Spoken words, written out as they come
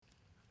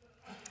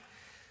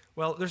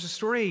Well, there's a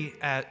story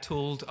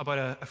told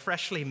about a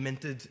freshly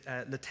minted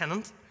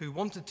lieutenant who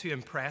wanted to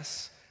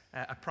impress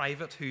a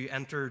private who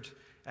entered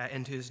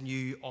into his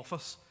new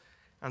office.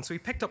 And so he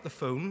picked up the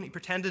phone. He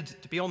pretended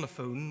to be on the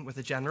phone with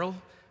the general.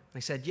 And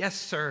he said, "Yes,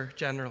 sir,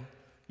 General,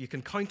 you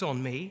can count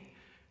on me."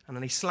 And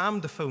then he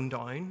slammed the phone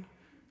down.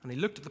 And he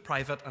looked at the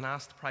private and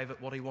asked the private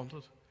what he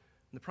wanted.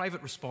 And the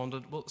private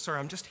responded, "Well, sir,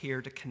 I'm just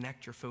here to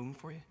connect your phone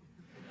for you."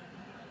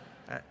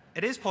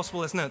 It is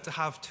possible, isn't it, to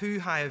have too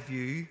high a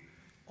view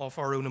of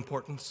our own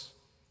importance.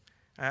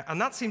 And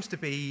that seems to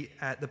be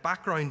the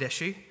background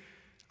issue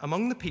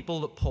among the people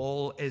that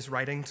Paul is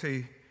writing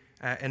to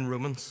in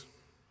Romans.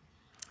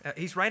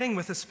 He's writing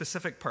with a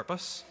specific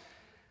purpose,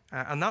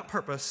 and that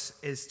purpose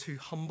is to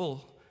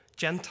humble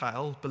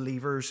Gentile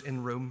believers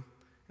in Rome,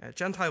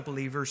 Gentile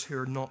believers who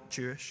are not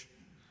Jewish.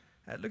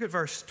 Look at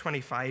verse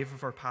 25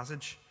 of our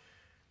passage.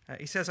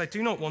 He says, "I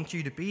do not want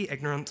you to be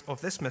ignorant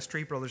of this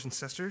mystery, brothers and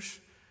sisters,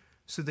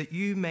 so that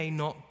you may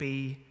not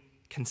be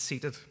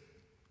conceited."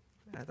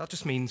 That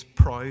just means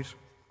proud.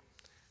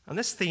 And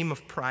this theme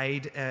of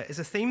pride is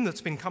a theme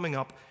that's been coming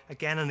up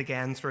again and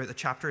again throughout the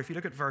chapter. If you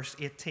look at verse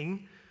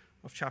 18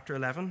 of chapter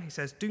 11, he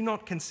says, "Do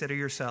not consider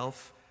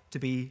yourself to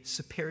be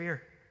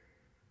superior."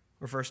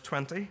 Or verse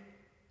 20,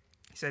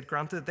 he said,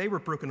 "Granted, they were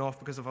broken off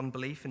because of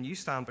unbelief, and you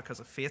stand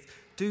because of faith.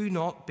 Do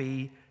not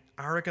be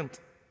arrogant."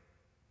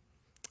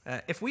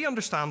 If we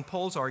understand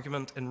Paul's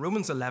argument in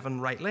Romans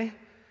 11 rightly,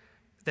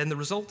 then the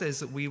result is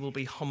that we will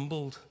be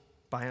humbled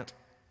by it.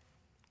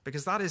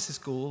 Because that is his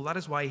goal. That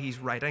is why he's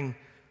writing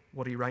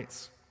what he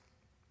writes.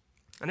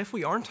 And if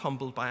we aren't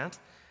humbled by it,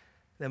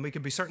 then we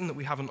can be certain that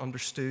we haven't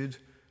understood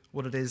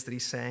what it is that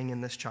he's saying in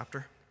this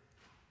chapter.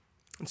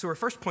 And so our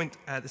first point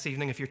this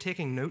evening, if you're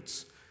taking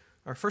notes,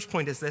 our first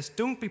point is this: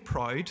 don't be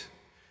proud.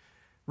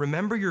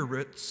 Remember your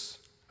roots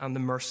and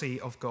the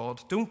mercy of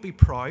God. Don't be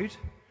proud.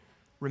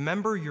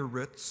 Remember your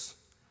roots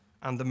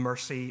and the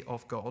mercy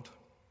of God.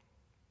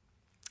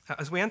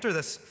 As we enter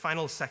this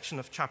final section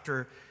of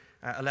chapter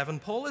 11,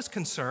 Paul is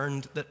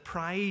concerned that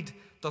pride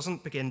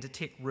doesn't begin to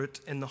take root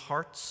in the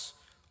hearts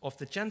of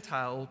the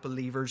Gentile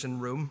believers in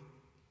Rome.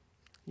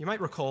 You might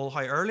recall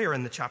how earlier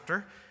in the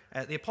chapter,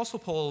 the Apostle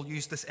Paul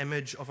used this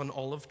image of an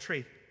olive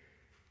tree.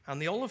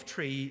 And the olive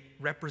tree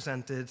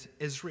represented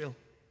Israel,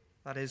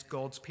 that is,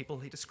 God's people.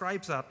 He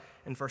describes that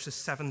in verses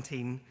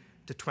 17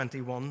 to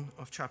 21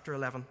 of chapter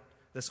 11,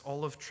 this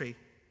olive tree.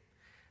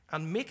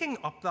 And making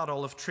up that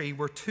olive tree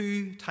were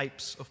two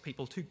types of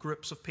people, two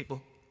groups of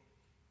people.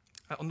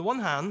 On the one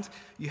hand,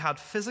 you had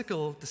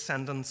physical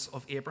descendants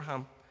of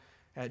Abraham,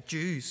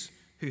 Jews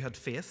who had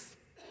faith.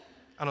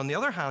 And on the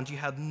other hand, you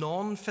had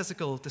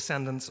non-physical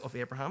descendants of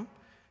Abraham,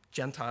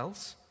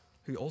 Gentiles,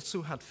 who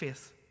also had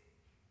faith.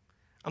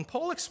 And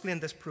Paul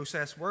explained this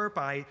process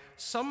whereby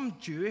some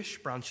Jewish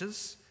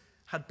branches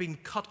had been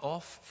cut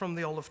off from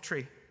the olive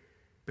tree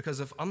because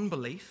of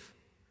unbelief,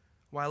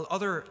 while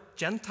other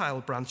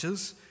Gentile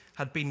branches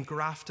had been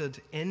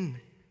grafted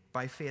in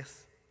by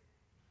faith.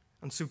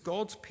 And so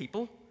God's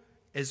people,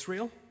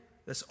 Israel,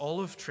 this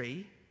olive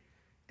tree,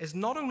 is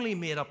not only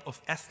made up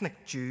of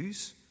ethnic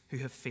Jews who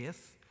have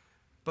faith,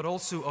 but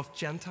also of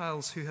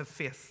Gentiles who have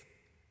faith.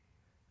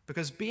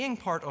 Because being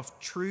part of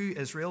true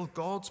Israel,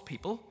 God's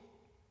people,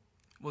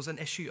 was an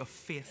issue of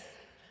faith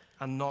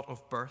and not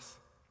of birth.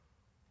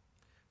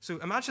 So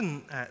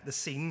imagine the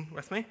scene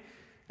with me.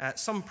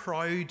 Some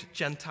proud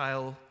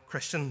Gentile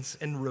Christians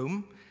in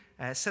Rome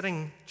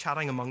sitting,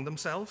 chatting among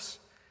themselves.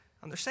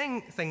 And they're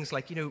saying things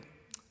like,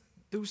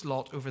 those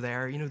lot over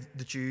there,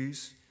 the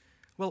Jews.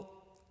 Well,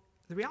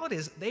 the reality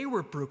is they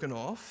were broken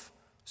off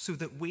so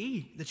that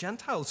we, the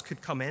Gentiles,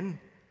 could come in.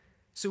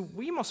 So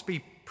we must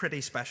be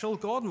pretty special.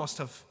 God must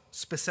have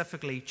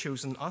specifically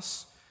chosen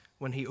us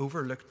when he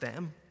overlooked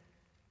them.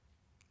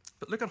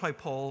 But look at how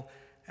Paul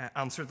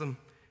answered them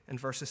in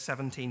verses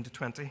 17 to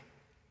 20.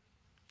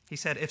 He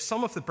said, "If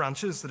some of the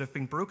branches that have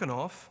been broken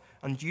off,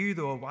 and you,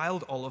 though a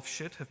wild olive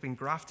shoot, have been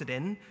grafted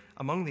in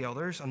among the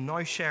others, and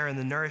now share in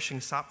the nourishing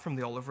sap from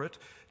the olive root,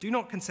 do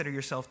not consider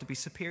yourself to be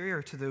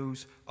superior to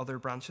those other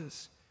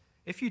branches.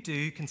 If you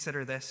do,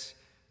 consider this: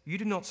 you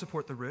do not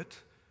support the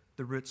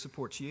root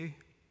supports you.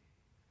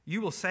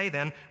 You will say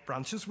then,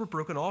 branches were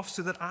broken off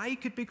so that I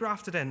could be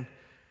grafted in.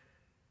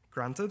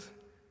 Granted,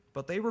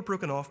 but they were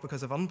broken off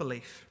because of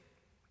unbelief,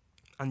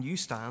 and you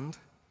stand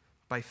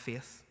by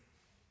faith."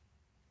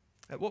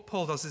 What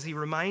Paul does is he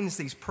reminds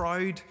these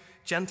proud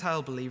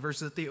Gentile believers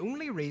that the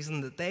only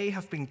reason that they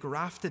have been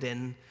grafted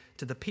in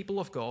to the people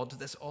of God, to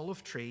this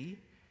olive tree,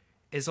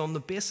 is on the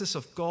basis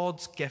of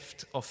God's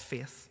gift of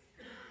faith.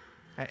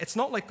 It's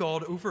not like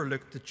God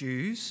overlooked the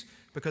Jews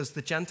because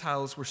the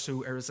Gentiles were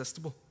so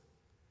irresistible.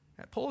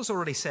 Paul has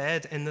already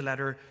said in the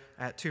letter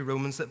to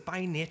Romans that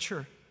by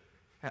nature,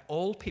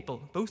 all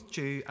people, both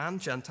Jew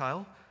and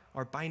Gentile,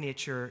 are by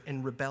nature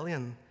in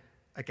rebellion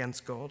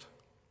against God.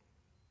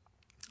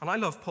 And I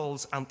love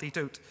Paul's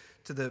antidote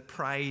to the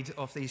pride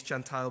of these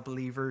Gentile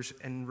believers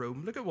in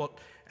Rome. Look at what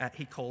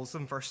he calls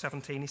them, verse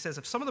 17. He says,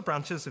 "If some of the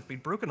branches have been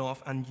broken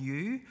off, and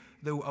you,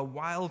 though a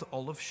wild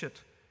olive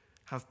shoot,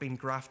 have been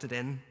grafted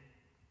in,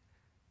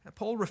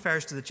 Paul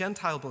refers to the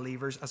Gentile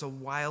believers as a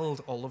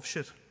wild olive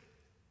shoot.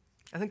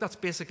 I think that's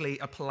basically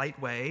a polite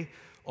way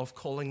of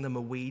calling them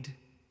a weed.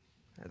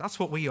 That's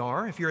what we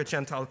are. If you're a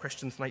Gentile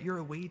Christian tonight, you're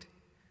a weed,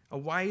 a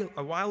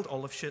wild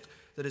olive shoot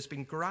that has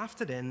been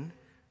grafted in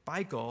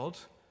by God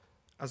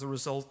as a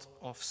result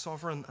of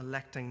sovereign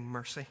electing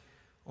mercy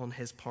on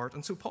his part.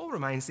 And so Paul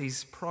reminds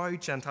these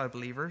proud Gentile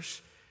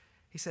believers,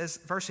 he says,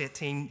 verse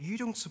 18, you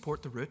don't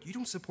support the root, you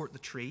don't support the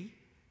tree,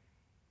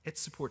 it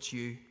supports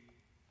you.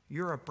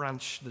 You're a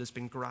branch that has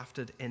been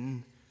grafted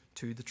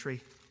into the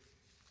tree.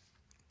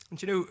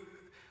 And you know,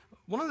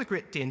 one of the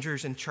great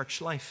dangers in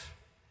church life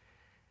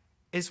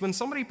is when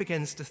somebody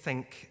begins to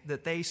think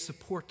that they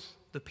support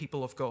the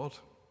people of God.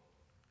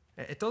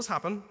 It does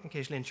happen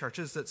occasionally in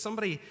churches that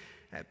somebody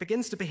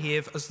begins to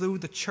behave as though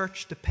the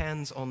church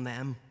depends on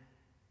them,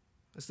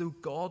 as though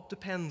God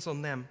depends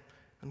on them,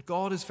 and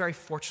God is very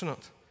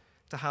fortunate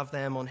to have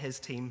them on his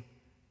team.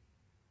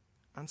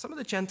 And some of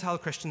the Gentile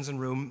Christians in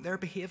Rome, they're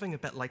behaving a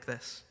bit like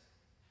this.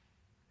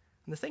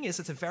 And the thing is,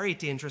 it's a very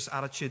dangerous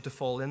attitude to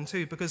fall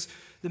into, because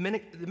the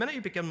minute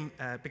you begin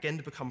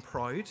to become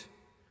proud,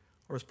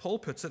 or as Paul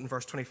puts it in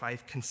verse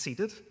 25,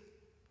 conceited,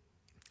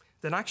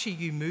 then actually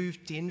you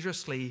move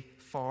dangerously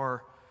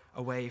far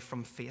away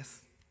from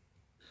faith.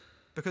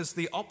 Because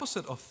the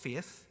opposite of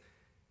faith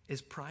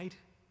is pride.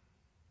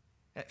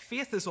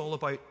 Faith is all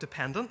about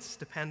dependence,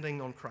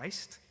 depending on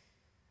Christ.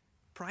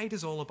 Pride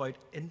is all about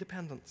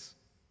independence.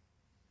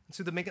 And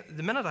so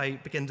the minute I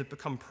begin to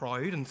become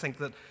proud and think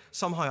that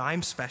somehow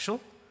I'm special,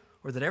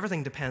 or that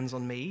everything depends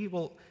on me,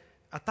 well,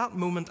 at that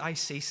moment I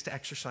cease to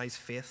exercise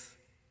faith.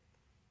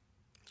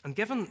 And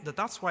given that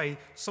that's why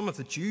some of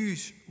the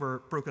Jews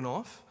were broken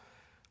off,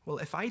 well,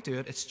 if I do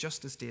it, it's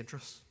just as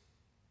dangerous.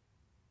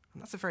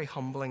 And that's a very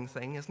humbling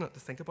thing, isn't it, to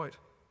think about?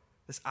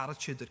 This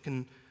attitude that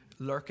can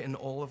lurk in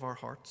all of our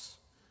hearts.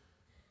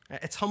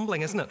 It's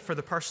humbling, isn't it, for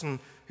the person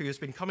who has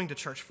been coming to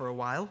church for a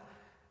while,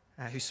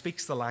 who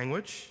speaks the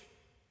language,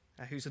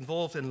 who's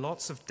involved in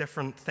lots of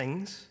different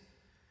things,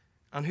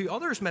 and who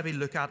others maybe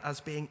look at as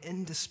being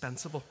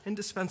indispensable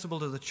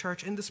to the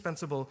church,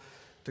 indispensable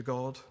to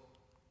God.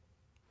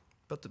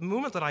 But the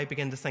moment that I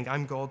begin to think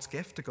I'm God's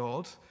gift to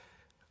God,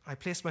 I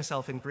place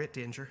myself in great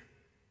danger.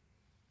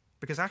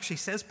 Because actually,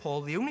 says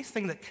Paul, the only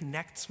thing that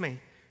connects me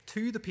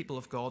to the people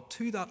of God,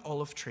 to that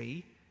olive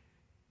tree,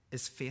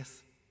 is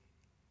faith.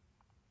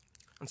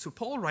 And so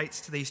Paul writes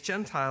to these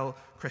Gentile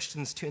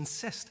Christians to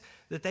insist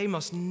that they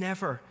must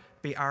never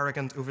be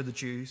arrogant over the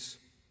Jews.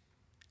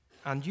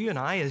 And you and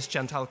I, as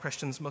Gentile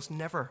Christians, must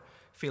never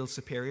feel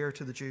superior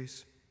to the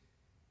Jews.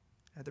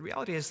 The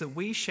reality is that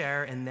we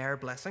share in their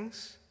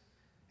blessings.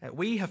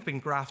 We have been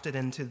grafted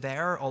into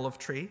their olive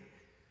tree.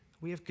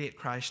 We have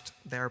gate-crashed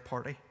their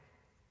party.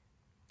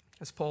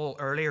 As Paul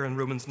earlier in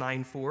Romans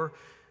 9:4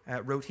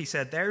 wrote, he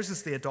said, theirs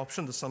is the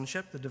adoption, the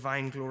sonship, the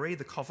divine glory,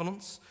 the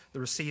covenants, the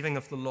receiving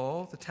of the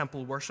law, the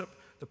temple worship,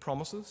 the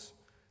promises.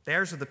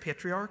 Theirs are the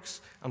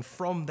patriarchs, and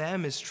from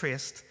them is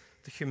traced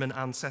the human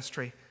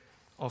ancestry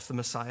of the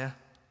Messiah.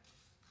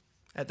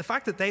 The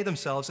fact that they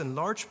themselves, in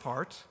large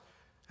part,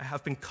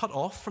 have been cut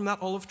off from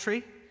that olive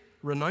tree,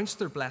 renounced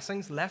their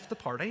blessings, left the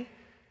party,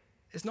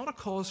 is not a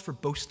cause for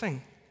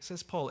boasting,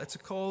 says Paul. It's a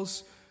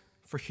cause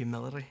for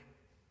humility.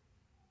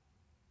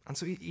 And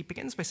so he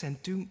begins by saying,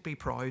 don't be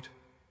proud.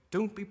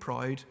 Don't be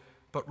proud,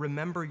 but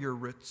remember your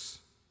roots.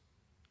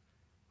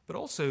 But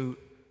also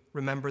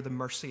remember the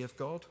mercy of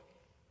God.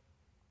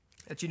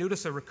 Do you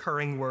notice a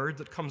recurring word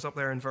that comes up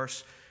there in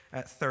verse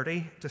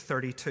 30 to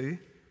 32?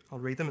 I'll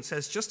read them. It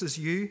says, just as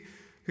you,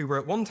 who were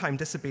at one time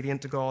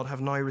disobedient to God,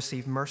 have now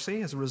received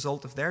mercy as a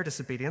result of their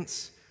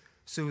disobedience,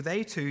 so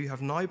they too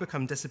have now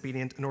become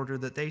disobedient in order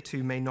that they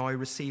too may now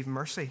receive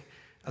mercy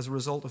as a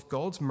result of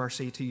God's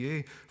mercy to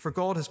you. For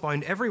God has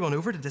bound everyone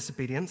over to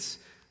disobedience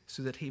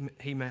so that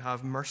he may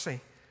have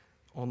mercy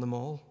on them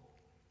all.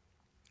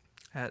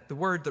 The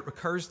word that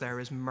recurs there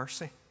is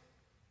mercy.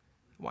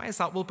 Why is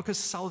that? Well, because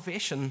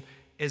salvation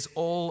is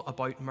all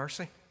about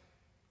mercy.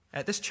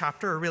 This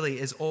chapter really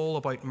is all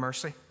about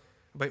mercy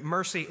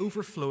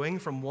overflowing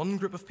from one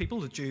group of people,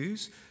 the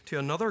Jews, to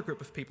another group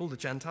of people, the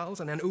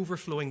Gentiles, and then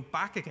overflowing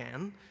back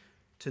again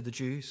to the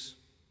Jews.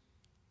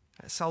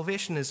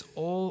 Salvation is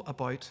all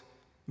about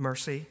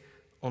mercy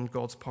on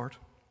God's part.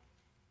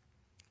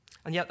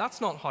 And yet that's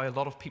not how a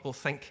lot of people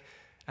think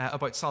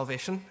about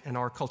salvation in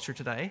our culture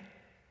today.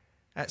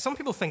 Some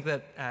people think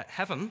that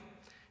heaven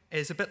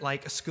is a bit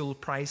like a school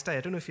prize day.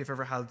 I don't know if you've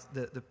ever had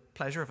the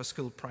pleasure of a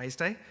school prize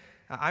day.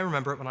 I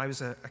remember it when I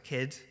was a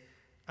kid,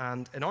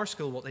 and in our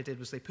school what they did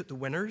was they put the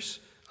winners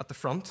at the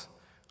front,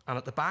 and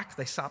at the back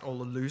they sat all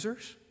the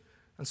losers.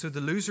 And so the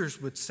losers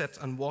would sit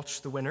and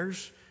watch the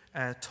winners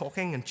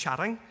talking and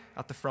chatting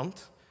at the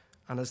front,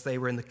 and as they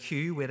were in the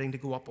queue waiting to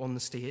go up on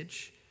the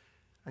stage.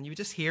 And you would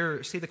just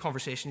see the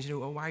conversations,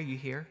 oh, why are you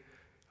here?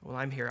 Well,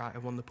 I'm here, I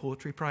won the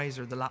poetry prize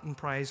or the Latin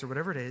prize or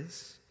whatever it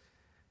is.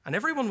 And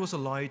everyone was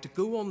allowed to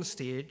go on the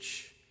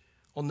stage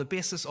on the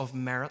basis of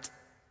merit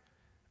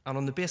and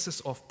on the basis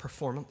of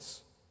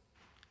performance.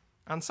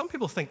 And some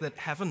people think that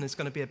heaven is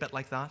going to be a bit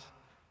like that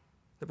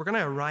That we're going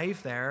to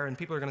arrive there and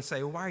people are going to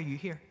say, "Oh, why are you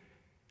here?"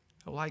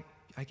 "Well,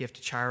 I give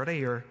to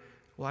charity," or,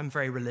 "Well, I'm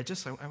very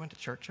religious. I went to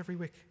church every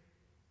week."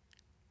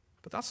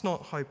 But that's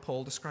not how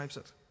Paul describes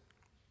it.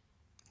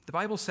 The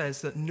Bible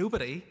says that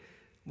nobody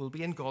will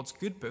be in God's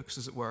good books,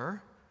 as it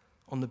were,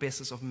 on the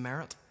basis of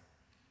merit.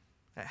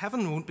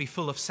 Heaven won't be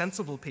full of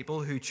sensible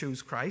people who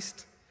choose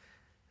Christ.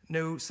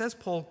 No, says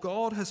Paul,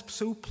 God has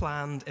so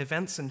planned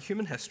events in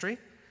human history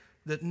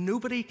that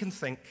nobody can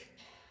think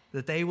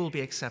that they will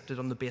be accepted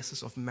on the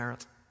basis of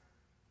merit.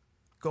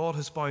 God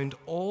has bound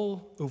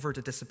all over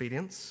to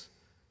disobedience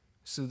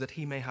so that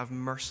he may have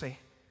mercy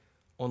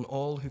on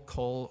all who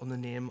call on the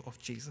name of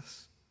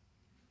Jesus.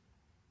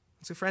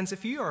 So friends,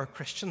 if you are a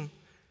Christian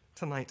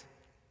tonight,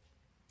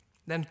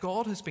 then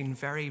God has been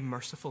very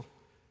merciful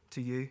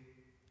to you.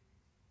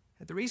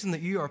 The reason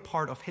that you are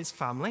part of his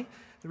family,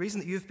 the reason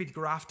that you've been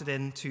grafted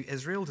into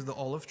Israel, to the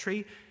olive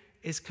tree,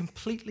 is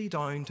completely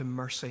down to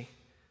mercy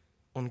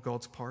on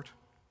God's part.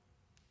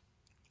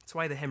 That's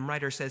why the hymn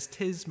writer says,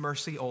 "'Tis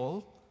mercy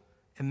all,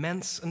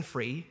 immense and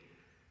free,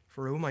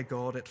 for, oh my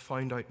God, it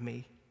found out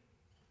me."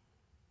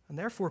 And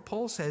therefore,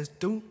 Paul says,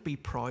 don't be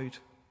proud.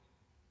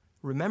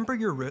 Remember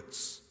your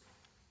roots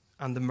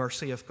and the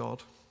mercy of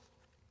God.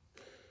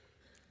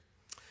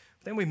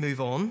 Then we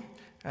move on.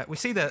 We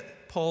see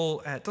that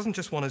Paul doesn't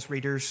just want his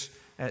readers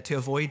to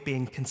avoid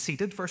being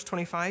conceited, verse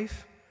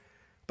 25,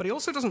 but he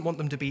also doesn't want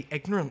them to be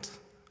ignorant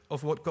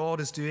of what God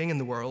is doing in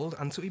the world.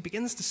 And so he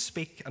begins to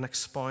speak and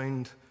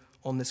expound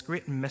on this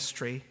great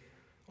mystery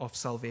of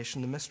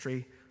salvation, the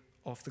mystery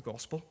of the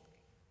gospel.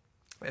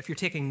 If you're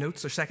taking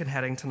notes, our second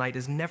heading tonight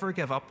is never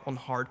give up on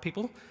hard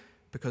people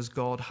because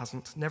God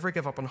hasn't. Never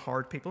give up on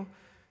hard people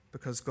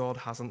because God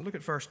hasn't. Look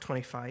at verse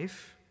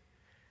 25.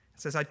 It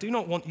says, "I do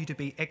not want you to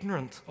be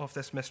ignorant of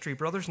this mystery,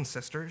 brothers and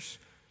sisters,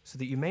 so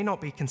that you may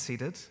not be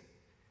conceited.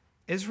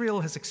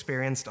 Israel has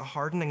experienced a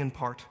hardening in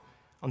part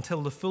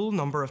until the full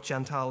number of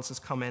Gentiles has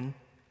come in.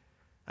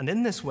 And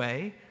in this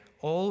way,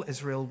 all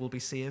Israel will be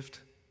saved.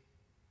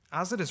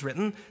 As it is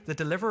written, the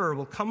deliverer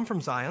will come from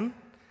Zion.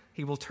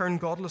 He will turn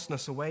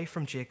godlessness away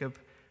from Jacob,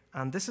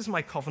 and this is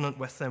my covenant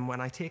with them when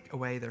I take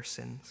away their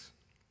sins."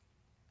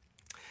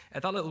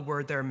 That little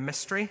word there,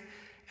 mystery,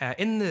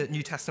 in the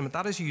New Testament,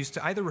 that is used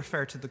to either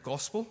refer to the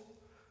gospel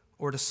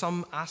or to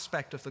some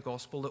aspect of the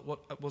gospel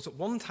that was at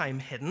one time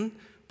hidden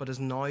but has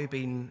now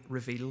been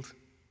revealed.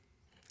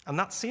 And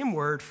that same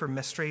word for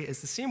mystery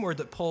is the same word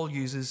that Paul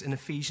uses in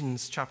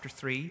Ephesians chapter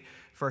 3,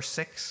 verse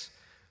 6,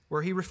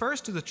 where he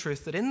refers to the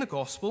truth that in the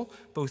gospel,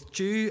 both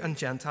Jew and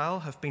Gentile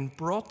have been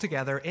brought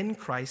together in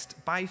Christ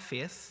by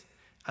faith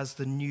as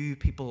the new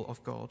people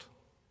of God.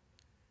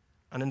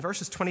 And in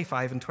verses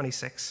 25 and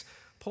 26,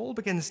 Paul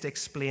begins to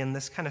explain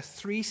this kind of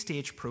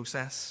three-stage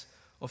process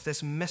of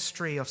this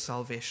mystery of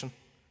salvation.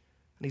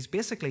 And he's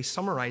basically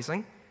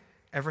summarizing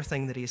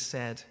everything that he's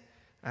said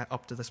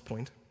up to this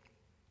point.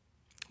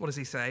 What does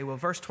he say? Well,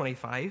 verse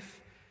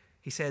 25,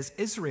 he says,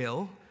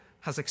 Israel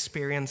has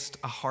experienced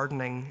a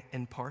hardening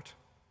in part.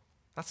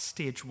 That's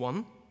stage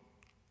one.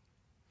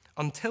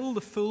 Until the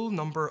full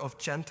number of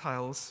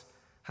Gentiles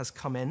has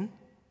come in,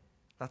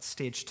 that's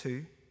stage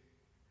two.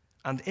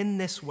 And in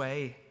this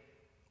way,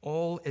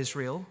 all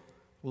Israel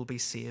will be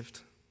saved.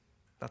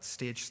 That's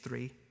stage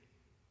three.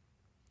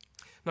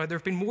 Now, there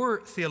have been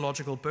more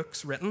theological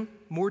books written,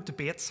 more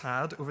debates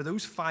had over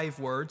those 5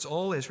 words,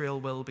 all Israel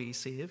will be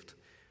saved,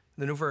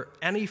 than over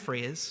any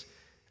phrase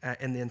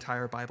in the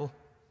entire Bible.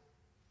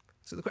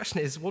 So the question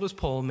is, what does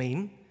Paul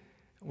mean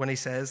when he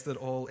says that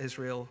all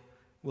Israel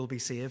will be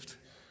saved?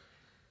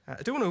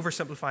 I don't want to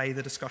oversimplify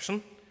the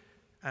discussion,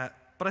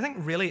 but I think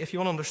really, if you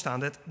want to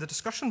understand it, the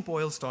discussion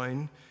boils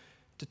down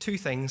to 2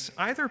 things.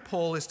 Either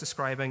Paul is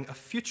describing a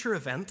future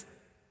event,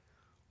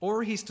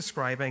 or he's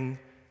describing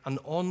an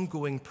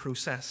ongoing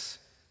process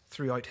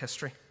throughout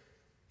history.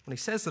 When he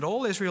says that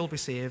all Israel will be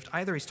saved,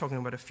 either he's talking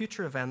about a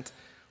future event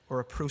or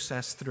a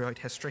process throughout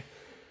history.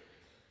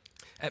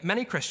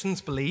 Many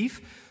Christians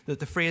believe that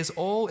the phrase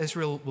all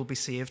Israel will be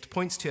saved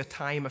points to a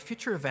time, a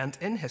future event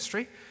in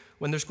history,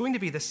 when there's going to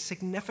be this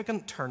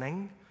significant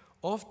turning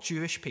of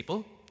Jewish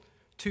people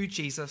to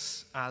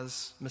Jesus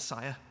as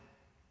Messiah.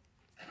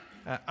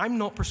 I'm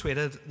not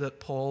persuaded that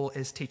Paul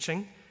is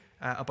teaching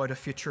about a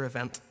future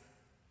event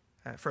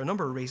for a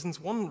number of reasons.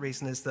 One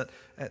reason is that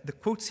the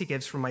quotes he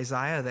gives from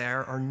Isaiah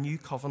there are new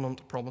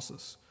covenant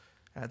promises.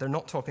 They're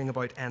not talking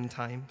about end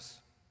times.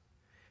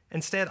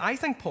 Instead, I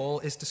think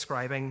Paul is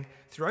describing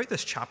throughout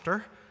this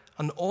chapter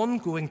an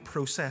ongoing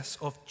process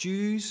of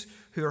Jews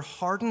who are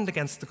hardened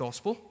against the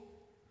gospel,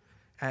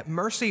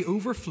 mercy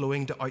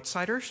overflowing to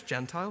outsiders,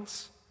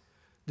 Gentiles,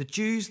 the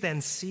Jews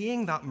then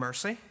seeing that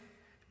mercy,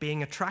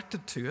 being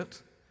attracted to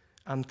it,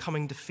 and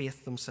coming to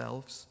faith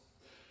themselves.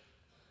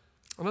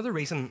 Another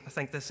reason I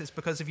think this is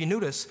because if you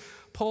notice,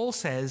 Paul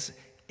says,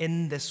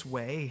 in this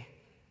way,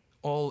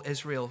 all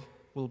Israel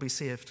will be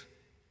saved.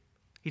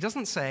 He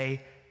doesn't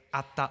say,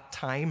 at that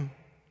time,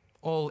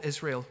 all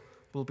Israel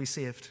will be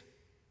saved.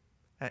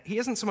 He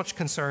isn't so much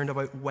concerned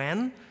about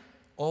when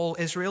all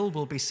Israel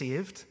will be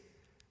saved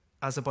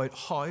as about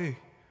how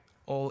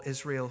all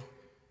Israel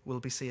will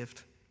be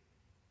saved.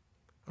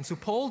 And so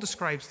Paul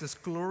describes this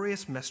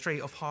glorious mystery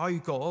of how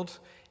God,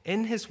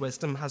 in his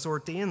wisdom, has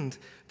ordained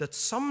that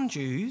some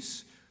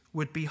Jews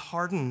would be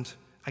hardened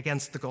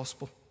against the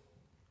gospel.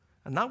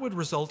 And that would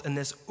result in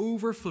this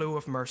overflow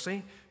of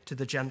mercy to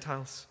the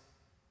Gentiles.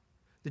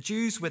 The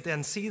Jews would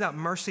then see that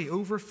mercy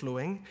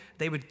overflowing.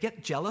 They would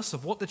get jealous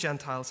of what the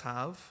Gentiles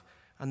have,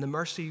 and the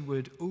mercy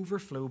would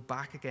overflow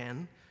back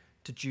again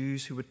to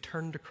Jews who would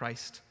turn to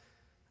Christ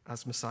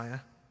as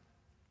Messiah.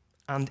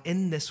 And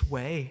in this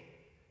way,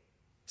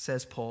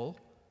 says Paul,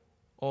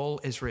 all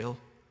Israel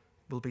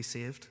will be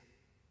saved.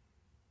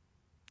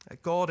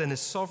 God, in his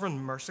sovereign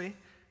mercy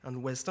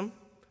and wisdom,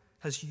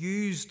 has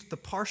used the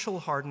partial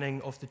hardening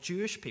of the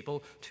Jewish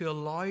people to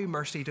allow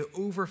mercy to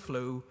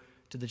overflow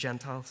to the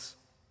Gentiles.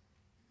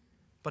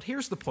 But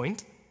here's the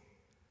point.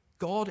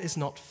 God is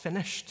not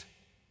finished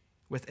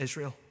with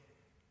Israel.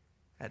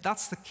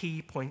 That's the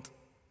key point.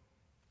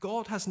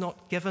 God has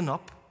not given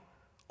up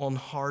on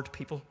hard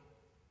people,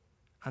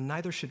 and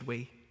neither should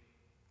we.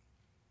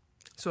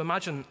 So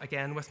imagine,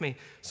 again with me,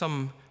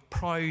 some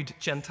proud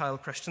Gentile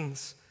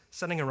Christians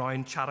sitting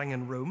around chatting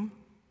in Rome.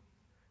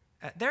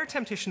 Their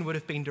temptation would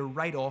have been to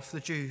write off the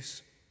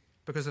Jews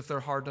because of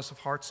their hardness of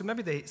heart. So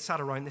maybe they sat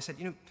around and they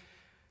said,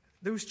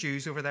 those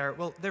Jews over there,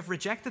 well, they've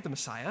rejected the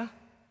Messiah,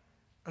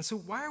 and so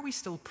why are we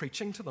still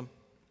preaching to them?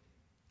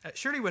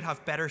 Surely we'd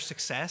have better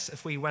success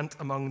if we went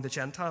among the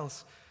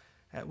Gentiles.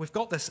 We've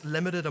got this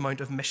limited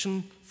amount of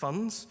mission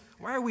funds.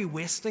 Why are we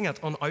wasting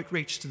it on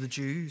outreach to the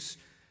Jews?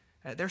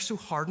 They're so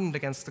hardened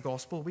against the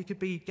gospel. We could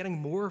be getting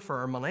more for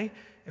our money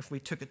if we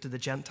took it to the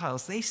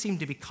Gentiles. They seem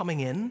to be coming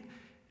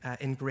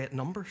in great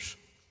numbers.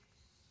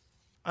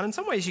 And in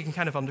some ways you can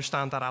kind of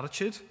understand that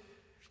attitude,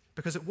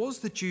 because it was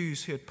the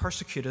Jews who had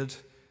persecuted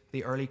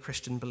the early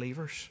Christian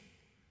believers.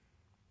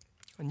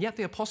 And yet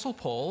the Apostle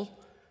Paul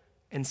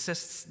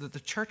insists that the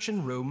church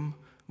in Rome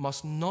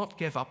must not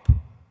give up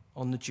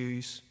on the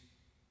Jews,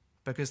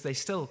 because they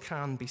still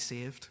can be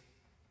saved.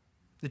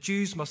 The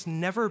Jews must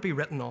never be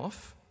written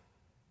off.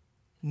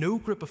 No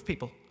group of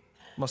people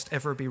must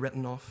ever be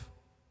written off.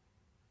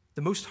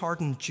 The most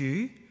hardened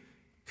Jew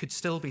could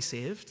still be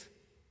saved.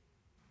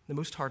 The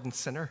most hardened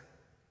sinner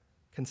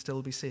can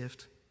still be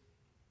saved.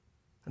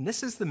 And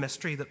this is the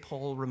mystery that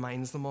Paul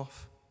reminds them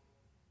of.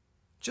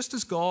 Just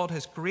as God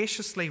has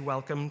graciously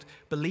welcomed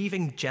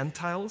believing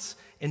Gentiles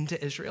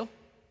into Israel,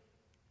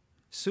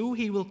 so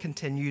he will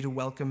continue to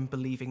welcome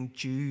believing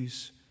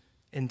Jews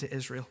into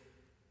Israel.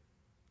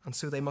 And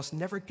so they must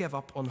never give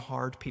up on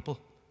hard people,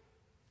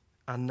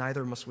 and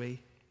neither must we.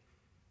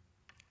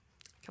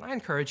 Can I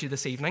encourage you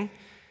this evening?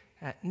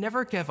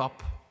 Never give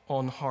up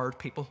on hard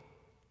people.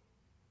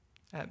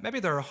 Maybe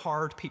there are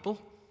hard people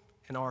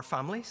in our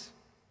families,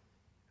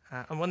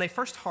 and when they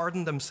first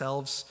hardened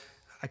themselves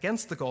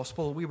against the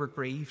gospel, we were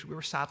grieved, we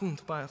were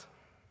saddened by it.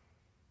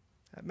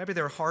 Maybe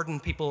there are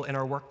hardened people in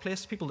our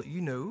workplace, people that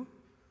you know,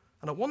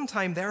 and at one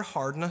time their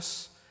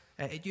hardness,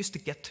 it used to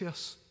get to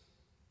us.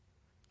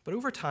 But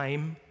over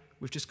time,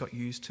 we've just got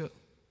used to it.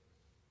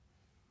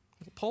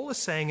 Paul is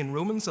saying in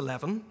Romans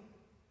 11,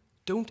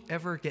 don't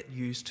ever get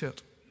used to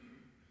it.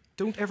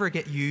 Don't ever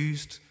get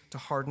used to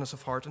hardness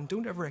of heart, and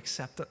don't ever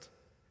accept it.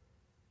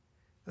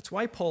 That's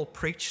why Paul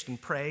preached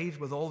and prayed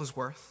with all his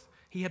worth.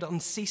 He had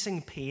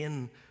unceasing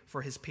pain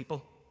for his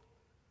people.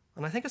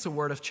 And I think it's a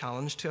word of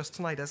challenge to us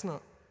tonight,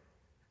 isn't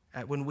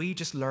it? When we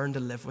just learn to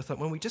live with it,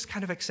 when we just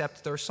kind of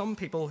accept there are some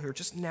people who are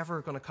just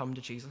never going to come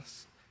to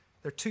Jesus.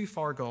 They're too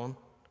far gone.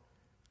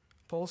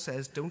 Paul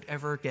says, don't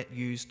ever get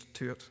used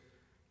to it.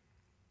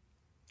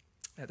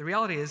 The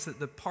reality is that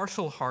the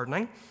partial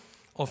hardening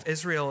of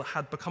Israel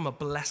had become a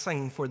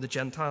blessing for the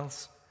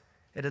Gentiles.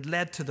 It had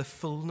led to the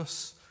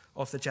fullness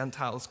of the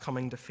Gentiles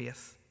coming to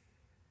faith.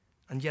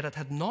 And yet it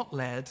had not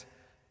led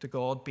to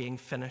God being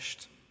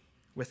finished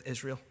with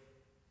Israel.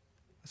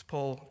 As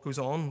Paul goes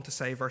on to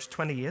say, verse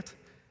 28,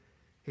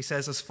 he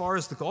says, as far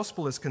as the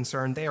gospel is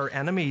concerned, they are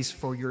enemies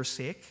for your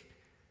sake.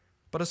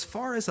 But as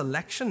far as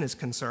election is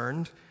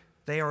concerned,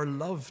 they are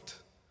loved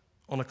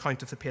on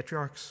account of the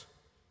patriarchs.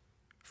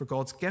 For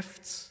God's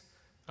gifts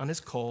and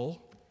his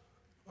call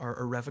are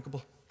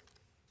irrevocable.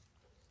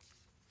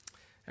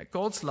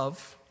 God's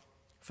love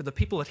for the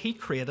people that he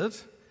created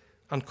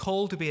and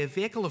called to be a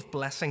vehicle of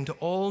blessing to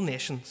all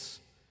nations,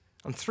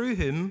 and through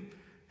whom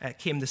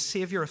came the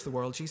Savior of the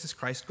world, Jesus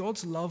Christ,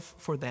 God's love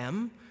for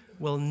them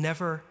will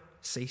never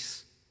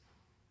cease.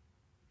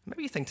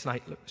 Maybe you think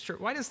tonight, look, sure,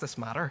 why does this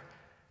matter?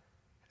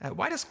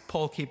 Why does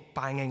Paul keep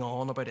banging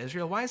on about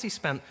Israel? Why has he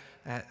spent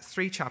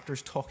 3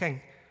 chapters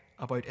talking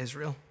about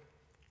Israel?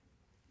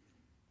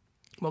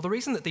 Well, the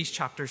reason that these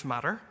chapters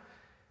matter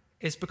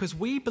is because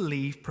we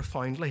believe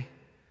profoundly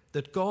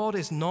that God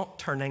is not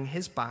turning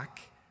his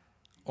back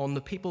on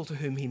the people to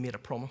whom he made a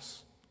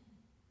promise.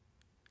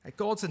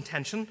 God's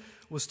intention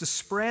was to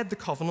spread the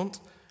covenant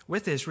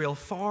with Israel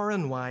far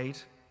and wide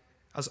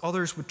as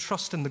others would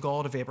trust in the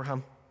God of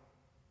Abraham.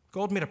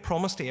 God made a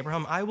promise to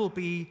Abraham, I will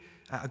be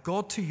a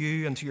God to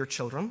you and to your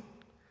children.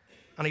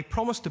 And he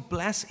promised to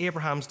bless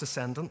Abraham's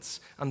descendants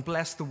and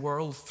bless the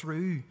world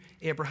through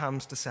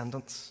Abraham's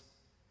descendants.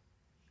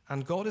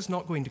 and God is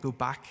not going to go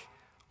back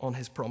on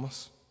his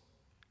promise.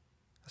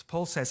 As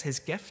Paul says, his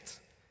gift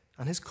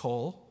and his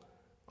call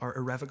are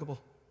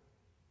irrevocable.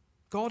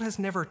 God has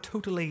never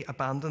totally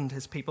abandoned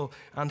his people,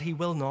 and he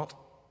will not.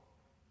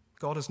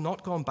 God has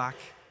not gone back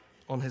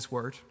on his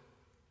word.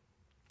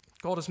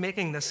 God is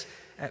making this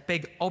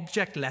big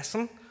object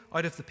lesson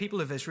out of the people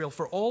of Israel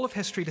for all of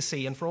history to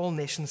see and for all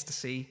nations to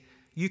see.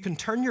 You can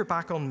turn your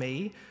back on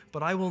me,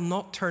 but I will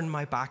not turn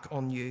my back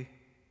on you.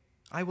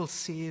 I will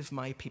save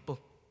my people.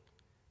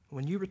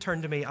 When you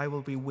return to me, I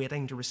will be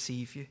waiting to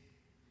receive you.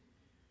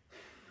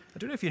 I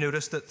don't know if you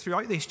noticed that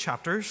throughout these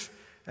chapters,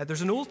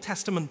 there's an Old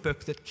Testament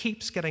book that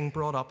keeps getting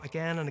brought up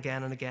again and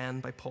again and again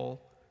by Paul,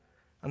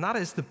 and that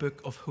is the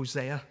book of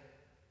Hosea.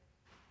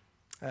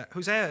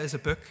 Hosea is a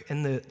book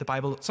in the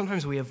Bible that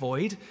sometimes we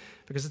avoid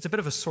because it's a bit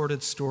of a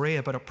sordid story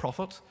about a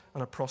prophet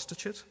and a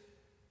prostitute.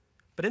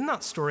 But in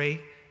that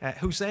story,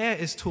 Hosea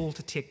is told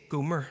to take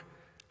Gomer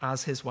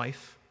as his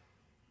wife,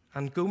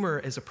 and Gomer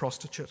is a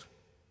prostitute.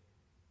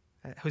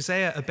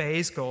 Hosea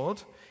obeys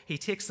God. He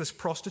takes this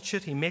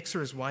prostitute, he makes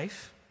her his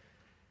wife.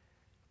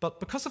 But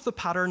because of the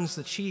patterns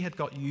that she had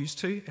got used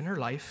to in her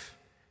life,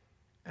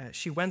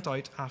 she went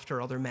out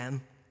after other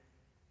men.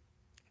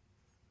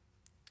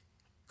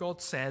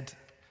 God said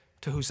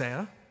to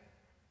Hosea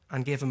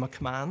and gave him a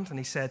command, and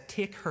he said,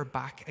 "Take her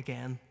back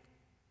again."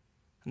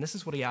 And this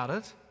is what he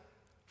added: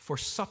 "For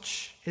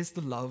such is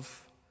the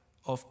love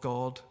of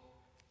God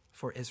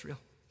for Israel."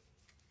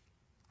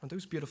 And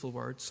those beautiful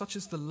words, such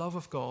is the love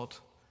of God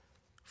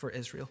for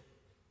Israel.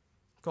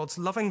 God's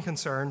loving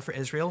concern for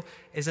Israel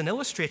is an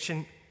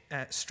illustration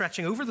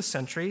stretching over the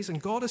centuries,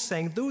 and God is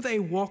saying, though they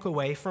walk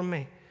away from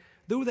me,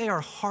 though they are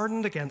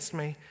hardened against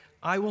me,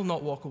 I will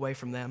not walk away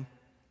from them.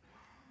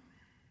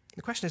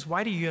 The question is,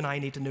 why do you and I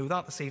need to know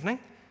that this evening?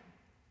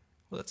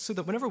 Well, it's so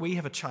that whenever we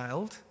have a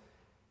child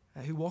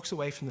who walks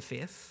away from the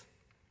faith,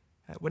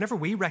 whenever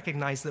we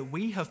recognize that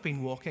we have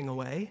been walking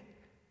away,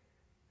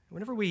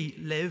 whenever we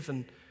live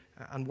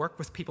and work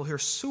with people who are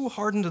so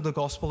hardened to the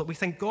gospel that we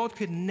think God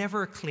could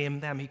never claim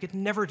them, he could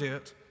never do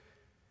it,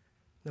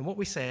 then what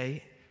we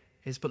say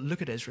is, but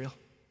look at Israel.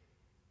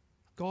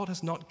 God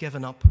has not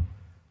given up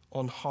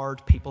on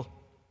hard people,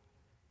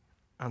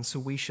 and so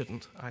we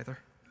shouldn't either.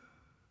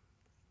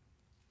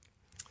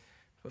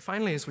 But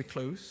finally, as we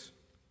close,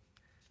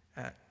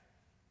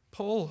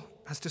 Paul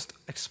has just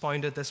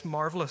expounded this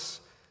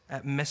marvelous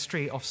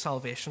mystery of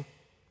salvation.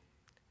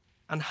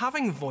 And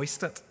having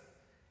voiced it,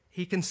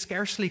 he can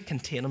scarcely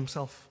contain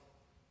himself.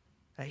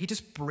 He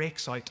just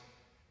breaks out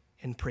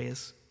in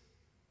praise.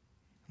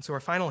 And so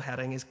our final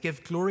heading is,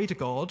 give glory to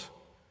God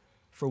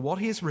for what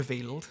he has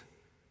revealed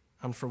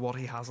and for what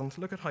he hasn't.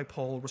 Look at how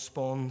Paul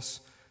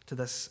responds to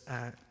this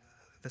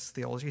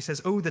theology. He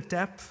says, "Oh, the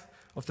depth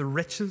of the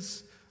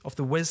riches of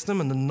the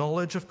wisdom and the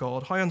knowledge of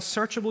God, how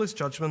unsearchable his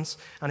judgments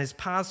and his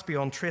paths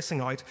beyond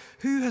tracing out.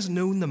 Who has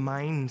known the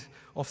mind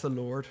of the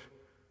Lord?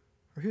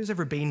 Or who has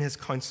ever been his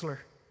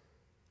counselor?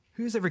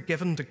 Who has ever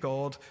given to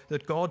God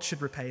that God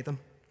should repay them?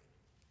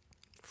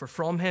 For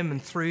from him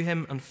and through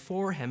him and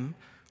for him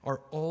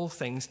are all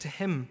things. To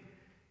him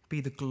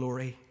be the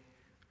glory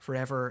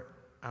forever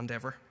and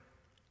ever."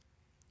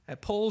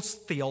 Paul's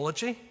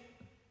theology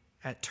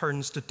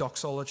turns to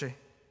doxology.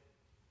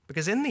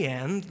 Because in the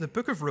end, the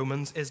book of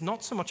Romans is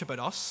not so much about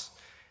us,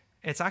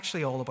 it's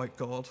actually all about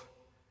God,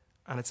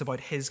 and it's about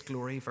his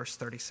glory, verse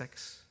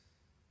 36.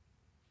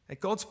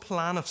 God's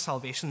plan of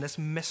salvation, this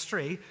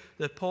mystery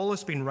that Paul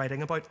has been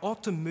writing about,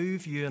 ought to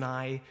move you and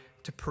I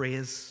to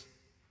praise.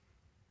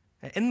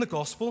 In the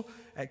gospel,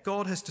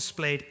 God has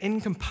displayed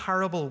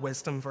incomparable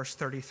wisdom, verse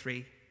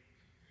 33.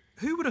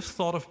 Who would have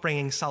thought of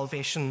bringing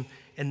salvation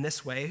in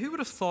this way? Who would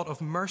have thought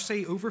of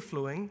mercy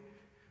overflowing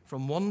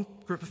from one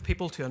group of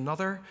people to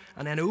another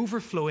and then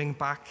overflowing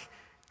back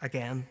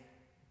again?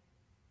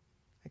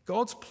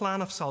 God's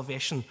plan of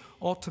salvation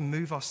ought to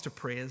move us to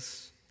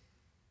praise.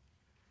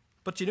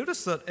 But you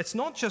notice that it's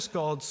not just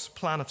God's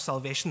plan of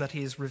salvation that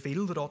he has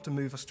revealed that ought to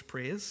move us to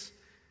praise.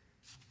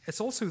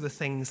 It's also the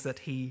things that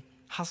he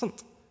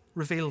hasn't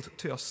revealed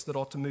to us that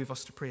ought to move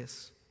us to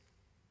praise.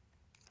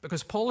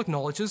 Because Paul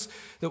acknowledges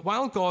that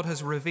while God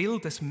has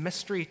revealed this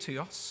mystery to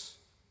us,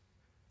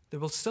 there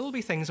will still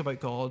be things about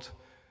God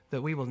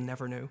that we will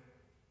never know.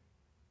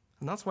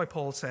 And that's why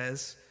Paul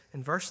says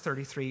in verse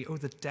 33, "Oh,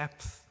 the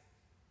depth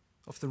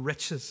of the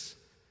riches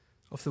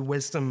of the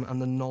wisdom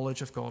and the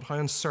knowledge of God, how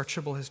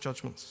unsearchable his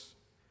judgments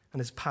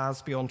and his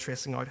paths beyond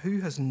tracing out.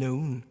 Who has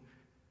known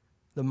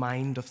the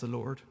mind of the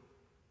Lord?"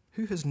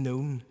 Who has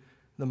known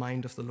the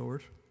mind of the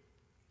Lord?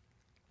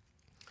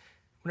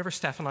 Whenever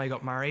Steph and I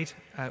got married,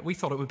 we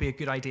thought it would be a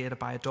good idea to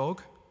buy a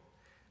dog.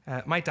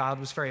 My dad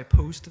was very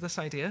opposed to this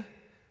idea,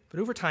 but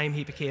over time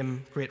he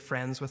became great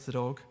friends with the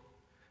dog.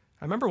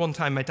 I remember one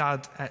time my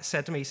dad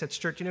said to me, he said,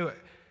 "Stuart, you know,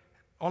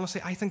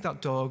 honestly, I think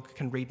that dog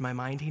can read my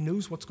mind. He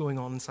knows what's going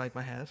on inside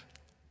my head."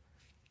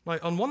 Now,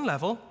 on one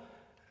level,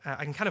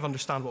 I can kind of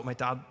understand what my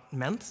dad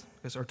meant,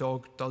 because our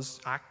dog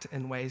does act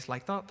in ways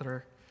like that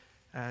are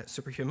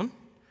superhuman.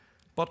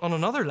 But on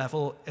another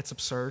level, it's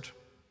absurd.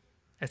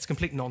 It's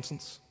complete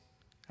nonsense.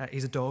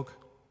 He's a dog.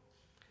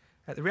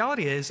 The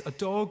reality is, a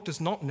dog does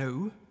not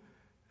know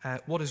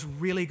what is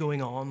really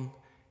going on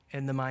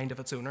in the mind of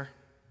its owner.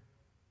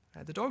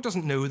 The dog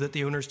doesn't know that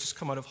the owner's just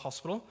come out of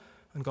hospital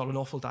and got an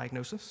awful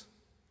diagnosis.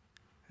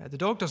 The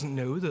dog doesn't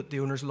know that the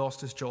owner's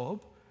lost his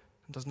job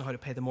and doesn't know how to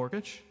pay the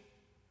mortgage.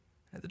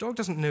 The dog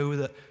doesn't know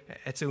that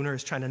its owner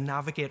is trying to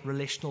navigate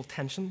relational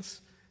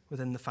tensions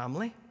within the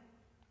family.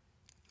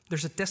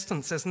 There's a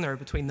distance, isn't there,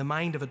 between the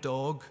mind of a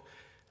dog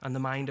and the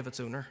mind of its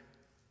owner.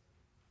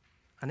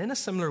 And in a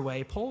similar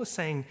way, Paul is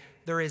saying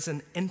there is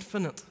an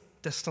infinite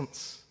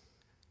distance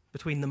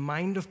between the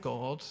mind of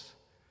God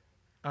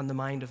and the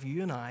mind of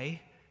you and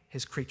I,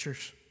 his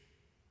creatures.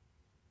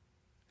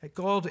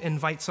 God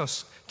invites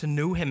us to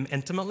know him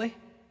intimately.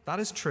 That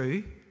is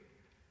true,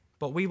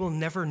 but we will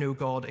never know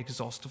God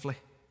exhaustively.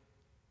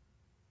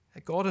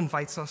 God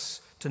invites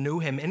us to know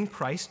him in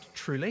Christ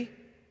truly,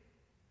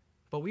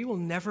 but we will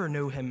never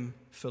know him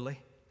fully.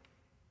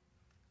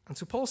 And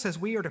so Paul says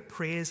we are to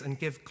praise and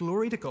give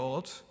glory to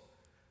God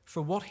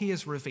for what he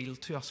has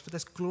revealed to us, for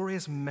this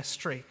glorious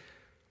mystery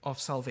of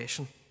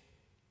salvation.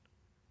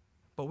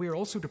 But we are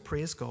also to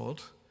praise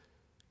God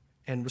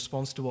in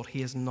response to what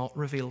he has not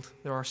revealed.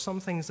 There are some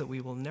things that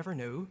we will never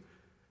know,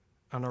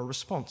 and our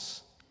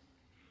response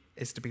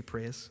is to be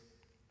praise.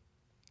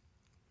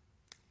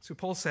 So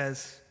Paul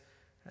says,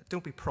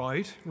 don't be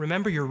proud.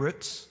 Remember your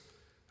roots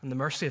and the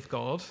mercy of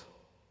God.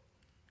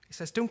 He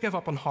says, don't give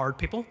up on hard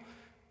people,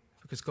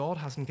 because God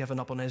hasn't given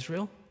up on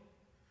Israel.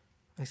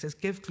 And he says,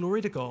 give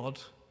glory to God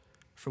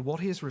for what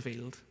he has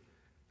revealed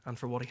and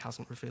for what he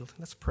hasn't revealed.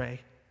 Let's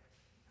pray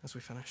as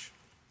we finish.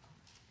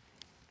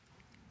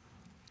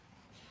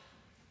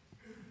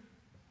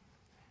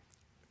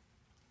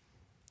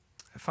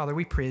 Father,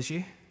 we praise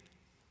you.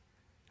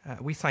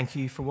 We thank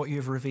you for what you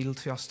have revealed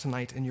to us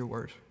tonight in your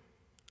word.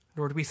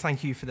 Lord, we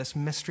thank you for this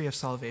mystery of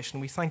salvation.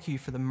 We thank you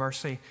for the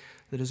mercy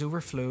that has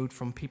overflowed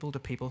from people to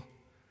people.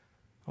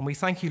 And we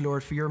thank you,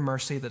 Lord, for your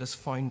mercy that has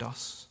found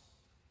us.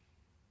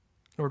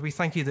 Lord, we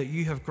thank you that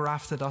you have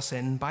grafted us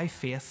in by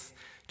faith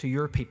to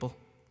your people.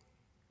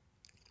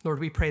 Lord,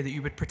 we pray that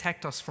you would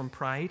protect us from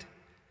pride.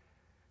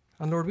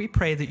 And Lord, we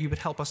pray that you would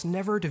help us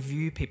never to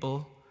view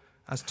people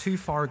as too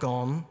far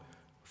gone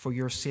for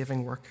your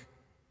saving work.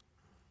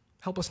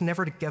 Help us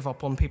never to give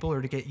up on people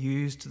or to get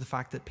used to the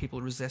fact that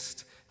people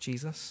resist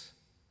Jesus.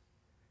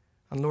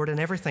 And Lord, in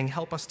everything,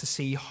 help us to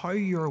see how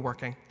you're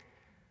working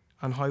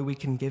and how we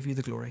can give you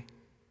the glory.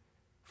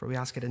 For we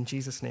ask it in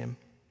Jesus' name.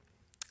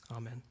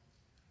 Amen.